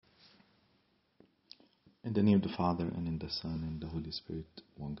In the name of the Father, and in the Son, and the Holy Spirit,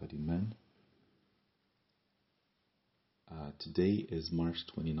 one God, Amen. Today is March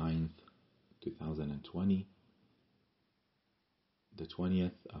 29th, 2020, the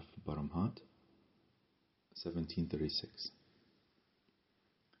 20th of Baramhat, 1736.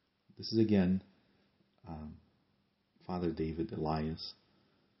 This is again Father David Elias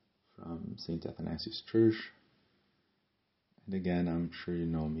from St. Athanasius Church. And again, I'm sure you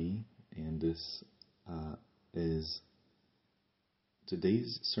know me, and this is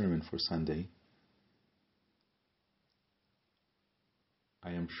today's sermon for Sunday.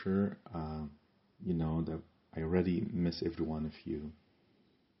 I am sure you know that I already miss every one of you,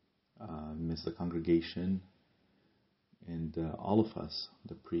 miss the congregation, and all of us,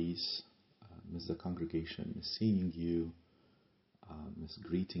 the priests, miss the congregation, miss seeing you, miss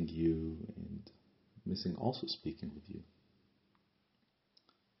greeting you, and missing also speaking with you.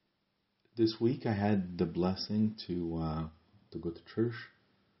 This week I had the blessing to go to church,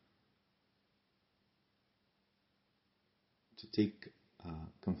 to take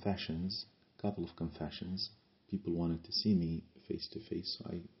confessions, a couple of confessions. People wanted to see me face to face, so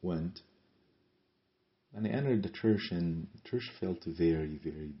I went. And I entered the church, and the church felt very,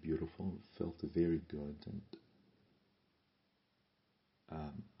 very beautiful, felt very good. And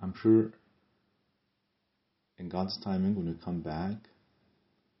I'm sure in God's timing, when we come back,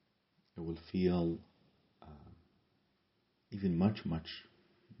 it will feel even much, much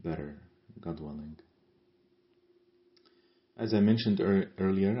better, God willing. As I mentioned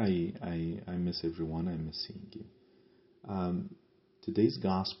earlier, I miss everyone. I miss seeing you. Today's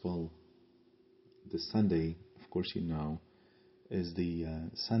gospel, this Sunday, of course you know, is the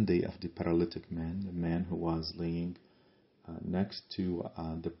Sunday of the paralytic man, the man who was laying next to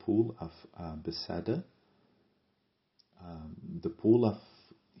the pool of Bethesda, the pool of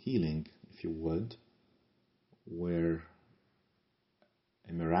healing, if you would, where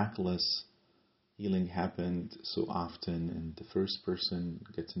a miraculous healing happened so often, and the first person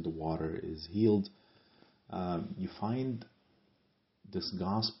gets in the water is healed. You find this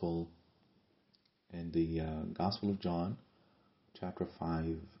gospel in the Gospel of John, chapter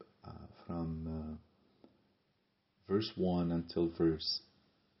 5, from verse 1 until verse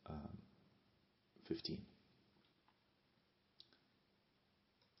 15.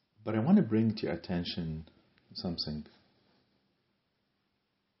 But I want to bring to your attention something.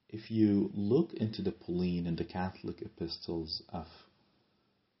 If you look into the Pauline and the Catholic epistles of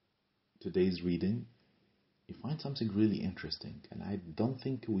today's reading, you find something really interesting. And I don't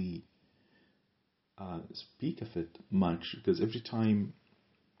think we speak of it much, because every time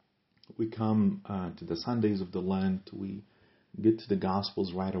we come to the Sundays of the Lent, we get to the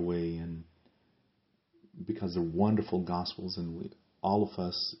Gospels right away, and because they're wonderful Gospels, and all of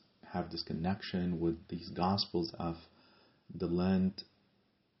us have this connection with these Gospels of the Lent.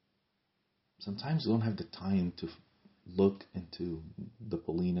 Sometimes we don't have the time to look into the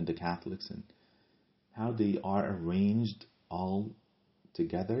Pauline and the Catholics and how they are arranged all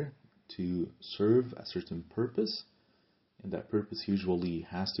together to serve a certain purpose, and that purpose usually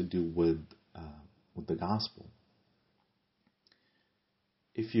has to do with the gospel.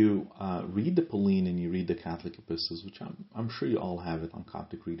 If you read the Pauline and you read the Catholic epistles, which I'm sure you all have it on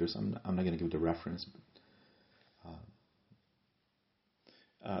Coptic readers, I'm not going to give the reference, but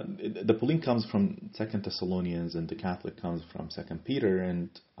the Pauline comes from 2 Thessalonians, and the Catholic comes from 2 Peter, and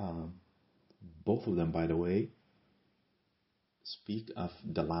both of them, by the way, speak of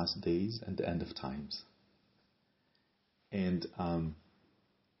the last days and the end of times. And I'm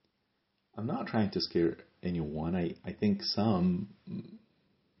not trying to scare anyone. I think some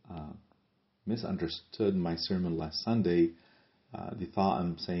misunderstood my sermon last Sunday. They thought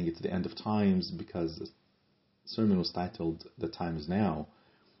I'm saying it's the end of times because the sermon was titled "The Time Is Now."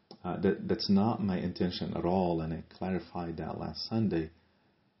 That's not my intention at all, and I clarified that last Sunday.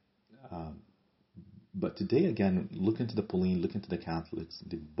 But today, again, look into the Pauline, look into the Catholics.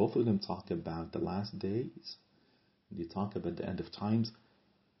 Both of them talk about the last days. They talk about the end of times.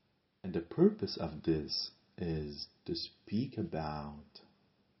 And the purpose of this is to speak about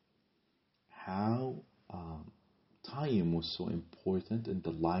how time was so important in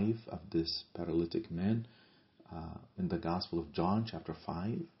the life of this paralytic man in the Gospel of John, chapter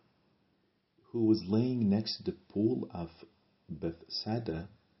 5, who was laying next to the pool of Bethesda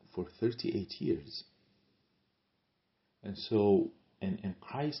for 38 years. And so, and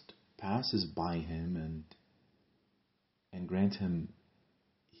Christ passes by him and grants him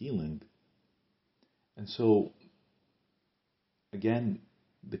healing. And so, again,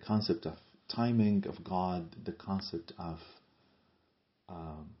 the concept of timing of God, the concept of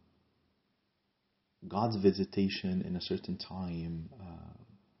God's visitation in a certain time,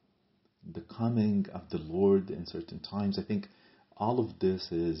 the coming of the Lord in certain times. I think all of this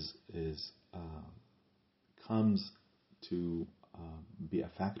comes to be a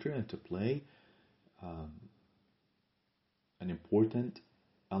factor and to play an important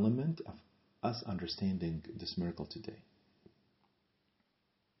element of us understanding this miracle today.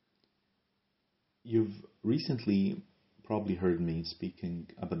 You've recently probably heard me speaking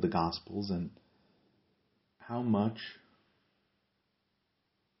about the Gospels and how much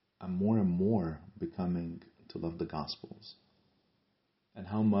I'm more and more becoming to love the Gospels, and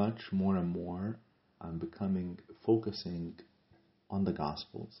how much more and more I'm becoming focusing on the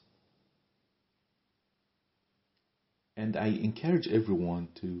Gospels. And I encourage everyone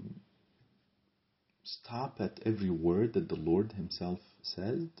to stop at every word that the Lord Himself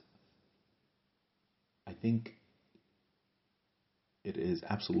said. I think it is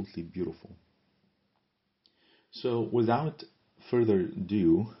absolutely beautiful. So without further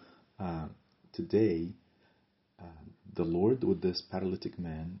ado, today, the Lord with this paralytic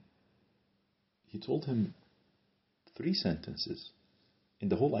man, He told him 3 sentences in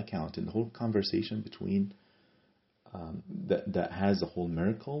the whole account, in the whole conversation between that has the whole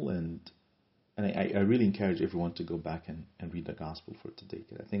miracle, and I really encourage everyone to go back and read the Gospel for today,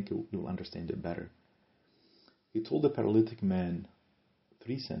 because I think you'll understand it better. He told the paralytic man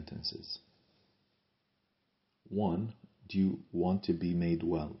 3 sentences. 1, do you want to be made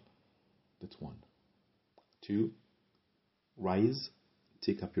well? That's 1. 2, rise,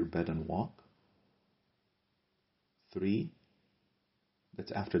 take up your bed and walk. 3,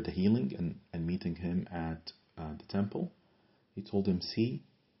 that's after the healing and meeting him at the temple. He told him, see,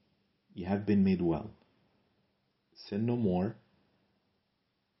 you have been made well. Sin no more,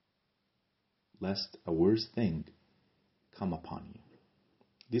 lest a worse thing come upon you.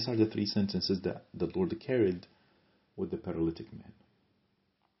 These are the 3 sentences that the Lord carried with the paralytic man.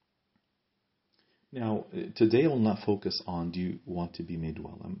 Now, today I will not focus on do you want to be made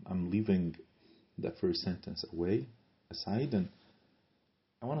well. I'm leaving that first sentence aside, and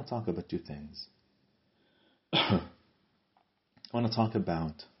I want to talk about 2 things. I want to talk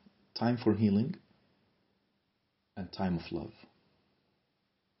about time for healing and time of love.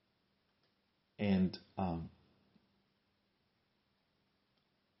 And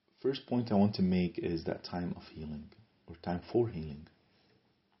first point I want to make is that time of healing, or time for healing.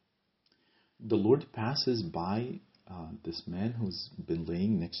 The Lord passes by this man who's been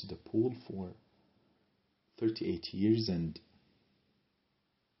laying next to the pool for 38 years, and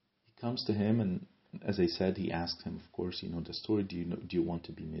he comes to him, and as I said, he asks him, of course, you know the story, do you want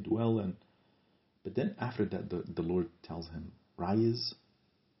to be made well? But then after that, the Lord tells him, rise,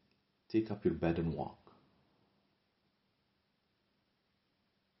 take up your bed and walk.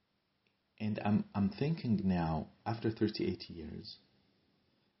 And I'm thinking now, after 38 years,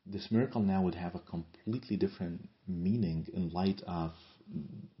 this miracle now would have a completely different meaning in light of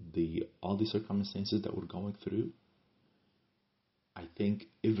all the circumstances that we're going through. I think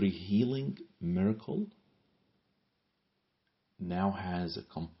every healing miracle now has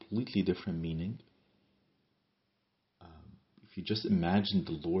a completely different meaning. If you just imagine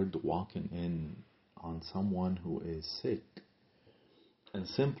the Lord walking in on someone who is sick and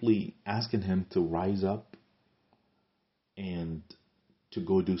simply asking him to rise up and to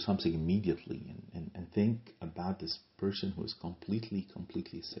go do something immediately, and think about this person who is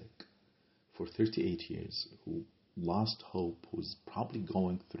completely sick for 38 years, who lost hope, who's probably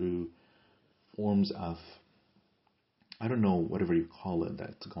going through forms of, I don't know, whatever you call it,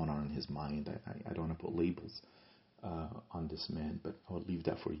 that's going on in his mind. I don't want to put labels on this man, but I will leave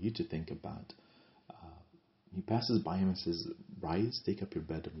that for you to think about. He passes by him and says, rise, take up your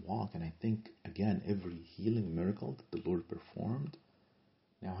bed and walk. And I think, again, every healing miracle that the Lord performed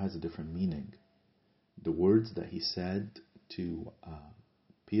now has a different meaning. The words that he said to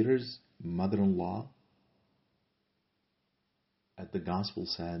Peter's mother-in-law at the gospel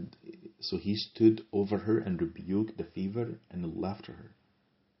said, so he stood over her and rebuked the fever and left her.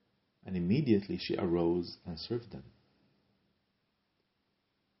 And immediately she arose and served them.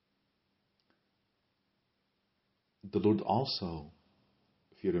 The Lord also,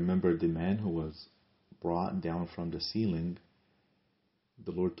 if you remember the man who was brought down from the ceiling,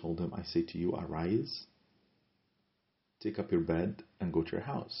 the Lord told him, I say to you, arise, take up your bed, and go to your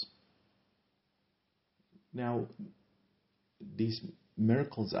house. Now, these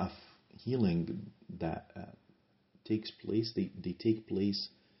miracles of healing that takes place, they take place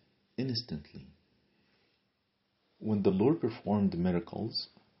instantly. When the Lord performed the miracles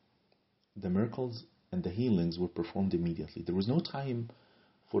and the healings were performed immediately. There was no time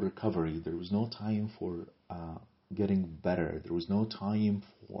for recovery. There was no time for getting better. There was no time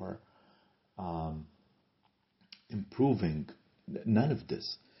for improving. None of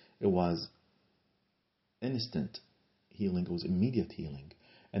this. It was instant healing. It was immediate healing.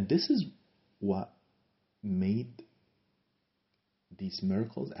 And this is what made these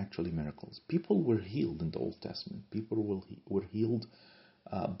miracles actually miracles. People were healed in the Old Testament. People were healed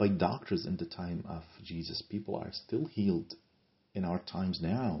by doctors in the time of Jesus. People are still healed in our times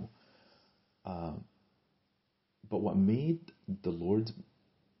now. But what made the Lord's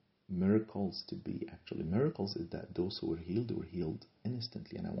miracles to be actually miracles is that those who were healed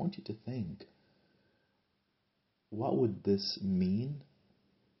instantly. And I want you to think, what would this mean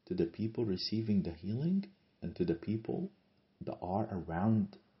to the people receiving the healing and to the people that are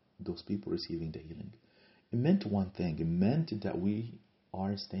around those people receiving the healing? It meant one thing. It meant that we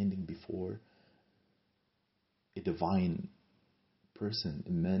are standing before a divine person.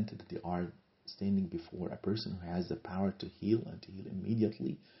 It meant that they are standing before a person who has the power to heal and to heal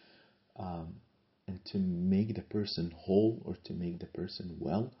immediately, and to make the person whole or to make the person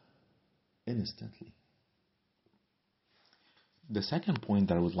well instantly. The second point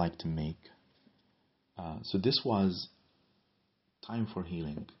that I would like to make, so this was time for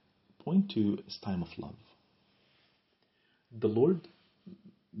healing. Point two is time of love. The Lord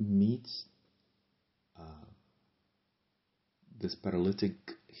meets this paralytic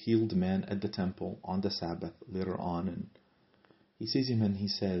healed man at the temple on the Sabbath later on, and he sees him and he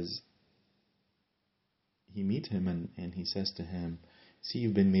meets him and he says to him, "See,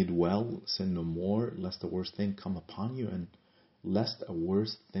 you've been made well, sin no more, lest a worse thing come upon you." And lest a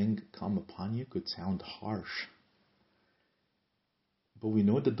worse thing come upon you could sound harsh. But we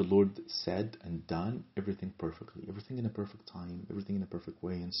know that the Lord said and done everything perfectly, everything in a perfect time, everything in a perfect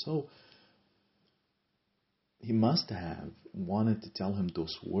way. And so he must have wanted to tell him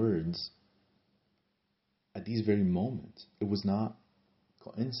those words at these very moments. It was not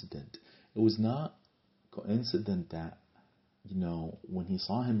coincident. It was not coincident that, when he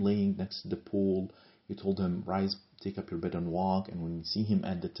saw him laying next to the pool, he told him, "Rise, take up your bed and walk." And when you see him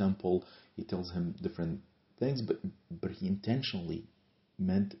at the temple, he tells him different things, but he intentionally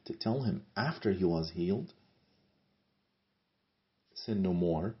meant to tell him after he was healed, "Sin no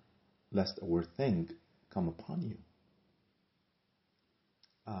more, lest a worse thing come upon you."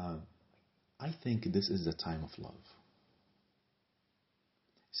 I think this is the time of love.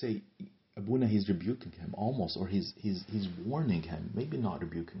 Say, Abuna, he's rebuking him almost, or he's warning him. Maybe not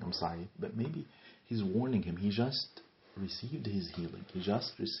rebuking, I'm sorry, but maybe he's warning him. He just received his healing. He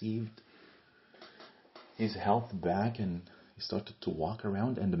just received his health back, and he started to walk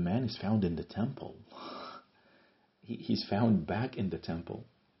around, and the man is found in the temple. He's found back in the temple.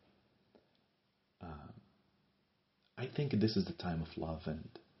 I think this is the time of love, and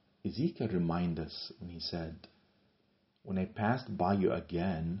Ezekiel reminds us when he said, "When I passed by you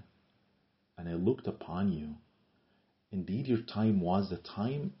again, and I looked upon you, indeed your time was the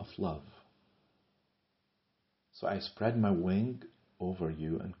time of love. So I spread my wing over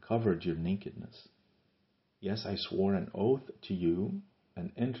you and covered your nakedness. Yes, I swore an oath to you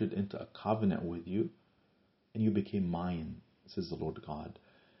and entered into a covenant with you, and you became mine," says the Lord God.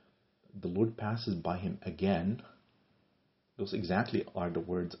 The Lord passes by him again. Those exactly are the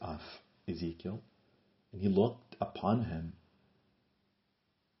words of Ezekiel. And he looked upon him,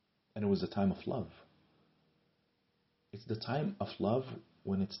 and it was a time of love. It's the time of love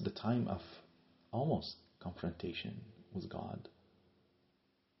when it's the time of almost confrontation with God.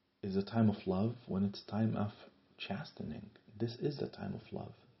 It's the time of love when it's time of chastening. This is the time of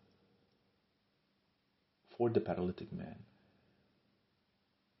love for the paralytic man.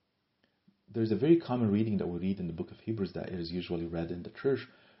 There's a very common reading that we read in the book of Hebrews that is usually read in the church.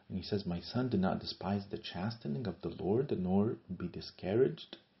 And he says, "My son, do not despise the chastening of the Lord, nor be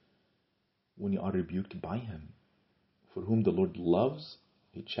discouraged when you are rebuked by him. For whom the Lord loves,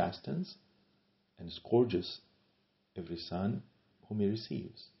 he chastens and scourges every son whom he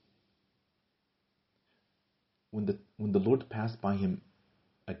receives." When the Lord passed by him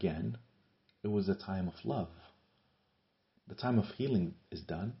again, it was a time of love. The time of healing is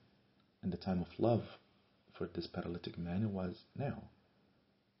done, and the time of love for this paralytic man was now.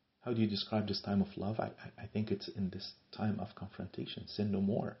 How do you describe this time of love? I think it's in this time of confrontation. Sin no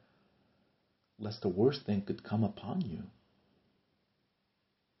more, lest the worst thing could come upon you.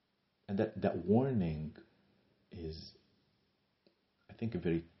 And that warning is, I think,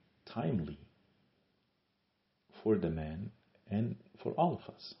 very timely for the man and for all of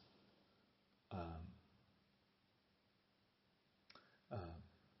us.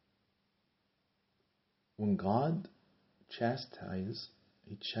 When God chastises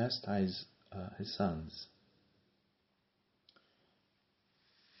He chastised his sons.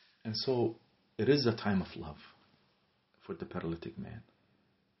 And so it is a time of love for the paralytic man.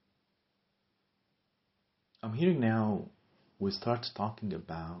 I'm hearing now we start talking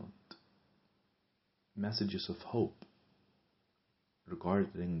about messages of hope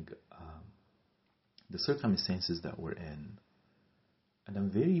regarding the circumstances that we're in. And I'm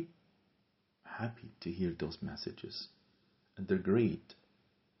very happy to hear those messages. And they're great.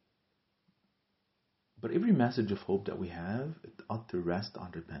 But every message of hope that we have, it ought to rest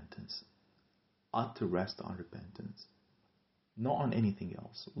on repentance. Ought to rest on repentance. Not on anything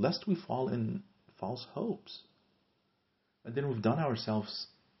else. Lest we fall in false hopes. And then we've done ourselves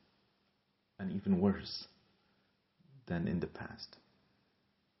an even worse than in the past.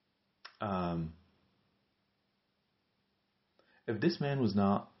 If this man was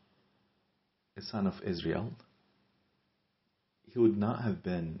not a son of Israel, he would not have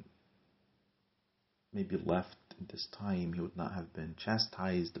been maybe left in this time. He would not have been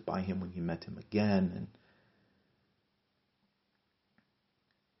chastised by him when he met him again. And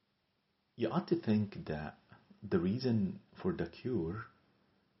you ought to think that the reason for the cure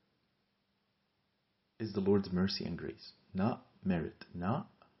is the Lord's mercy and grace, not merit, not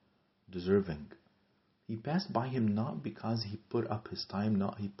deserving. He passed by him not because he put up his time,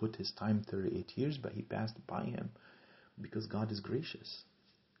 not he put his time 38 years, but he passed by him because God is gracious.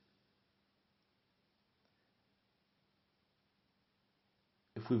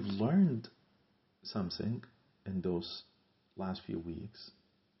 If we've learned something in those last few weeks,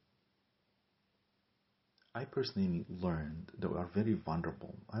 I personally learned that we are very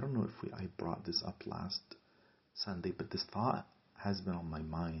vulnerable. I don't know if I brought this up last Sunday, but this thought has been on my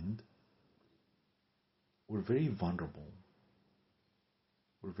mind. We're very vulnerable.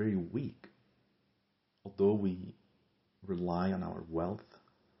 We're very weak. Although we rely on our wealth,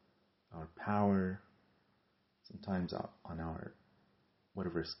 our power, sometimes on our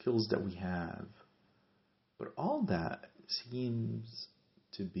whatever skills that we have, but all that seems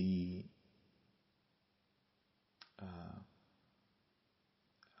to be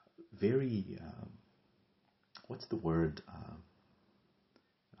very, what's the word?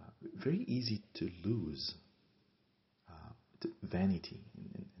 Very easy to lose. Vanity,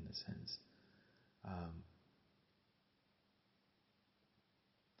 in a sense.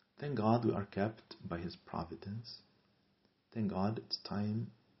 Thank God we are kept by His providence. Thank God it's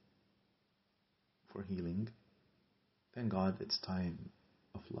time for healing. Thank God it's time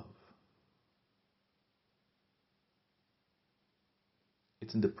of love.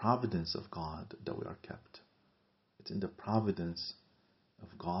 It's in the providence of God that we are kept. It's in the providence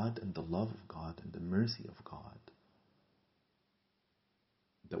of God and the love of God and the mercy of God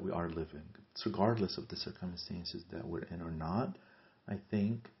that we are living. It's regardless of the circumstances that we're in or not. I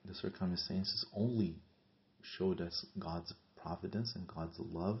think the circumstances only showed us God's providence and God's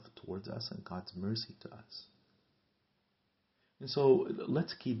love towards us and God's mercy to us. And so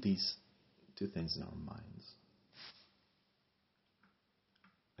let's keep these two things in our minds.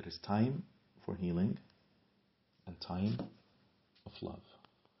 It is time for healing and time of love.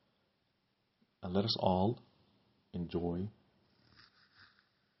 And let us all enjoy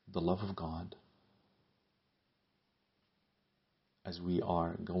the love of God as we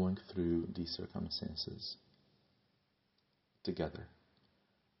are going through these circumstances together.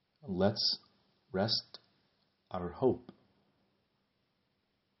 Let's rest our hope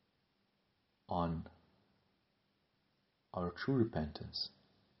on our true repentance.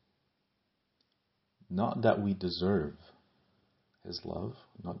 Not that we deserve His love,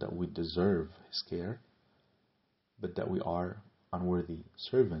 not that we deserve His care, but that we are unworthy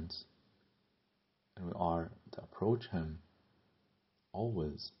servants and we are to approach Him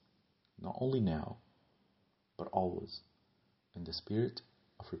always, not only now, but always, in the spirit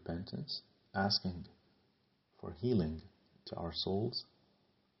of repentance, asking for healing to our souls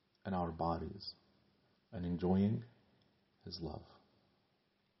and our bodies, and enjoying His love.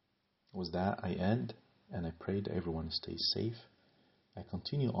 With that, I end, and I pray that everyone stays safe. I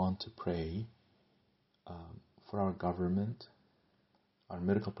continue on to pray for our government, our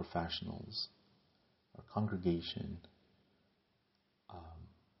medical professionals, our congregation,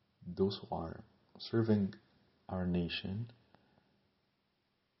 those who are serving our nation,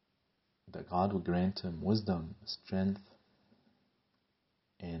 that God will grant them wisdom, strength,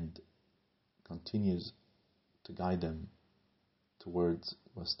 and continues to guide them towards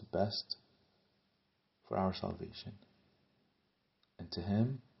what's the best for our salvation. And to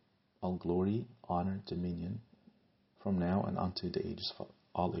Him all glory, honor, dominion, from now and unto the ages,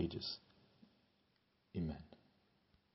 all ages. Amen.